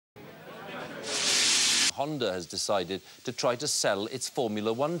Honda has decided to try to sell its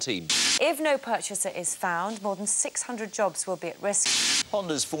Formula One team. If no purchaser is found, more than 600 jobs will be at risk.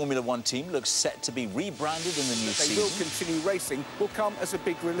 Honda's Formula One team looks set to be rebranded in the new season. They will continue racing, will come as a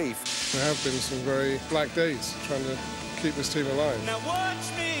big relief. There have been some very black days trying to keep this team alive. Now watch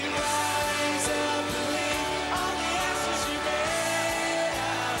me rise up and leave all the ashes you made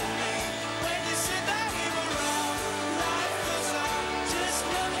out of me. When you said that we were wrong, life goes on, just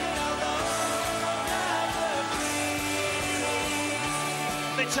looking along.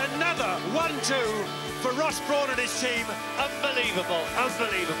 It's another 1-2 for Ross Brawn and his team. Unbelievable,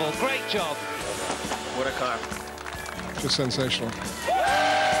 unbelievable. Great job. What a car. Just sensational.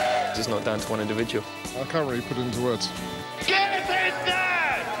 It's not down to one individual. I can't really put it into words. Get in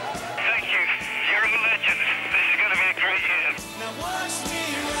there! Thank you. You're all legends. This is going to be a great year. Now watch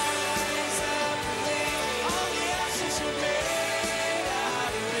me rise up and leave all the ashes you made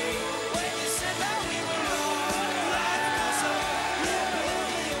out of me. When you said that we were wrong, life goes on,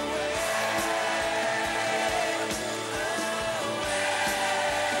 literally away.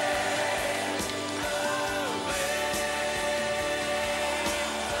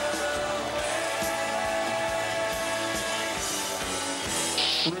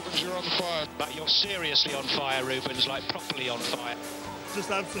 Rubens, you're on fire. But you're seriously on fire, Rubens, like properly on fire. Just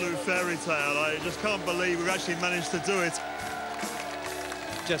absolute fairy tale. I just can't believe we've actually managed to do it.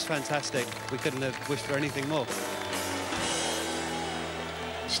 Just fantastic. We couldn't have wished for anything more.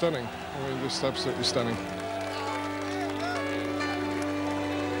 Stunning. I mean, just absolutely stunning.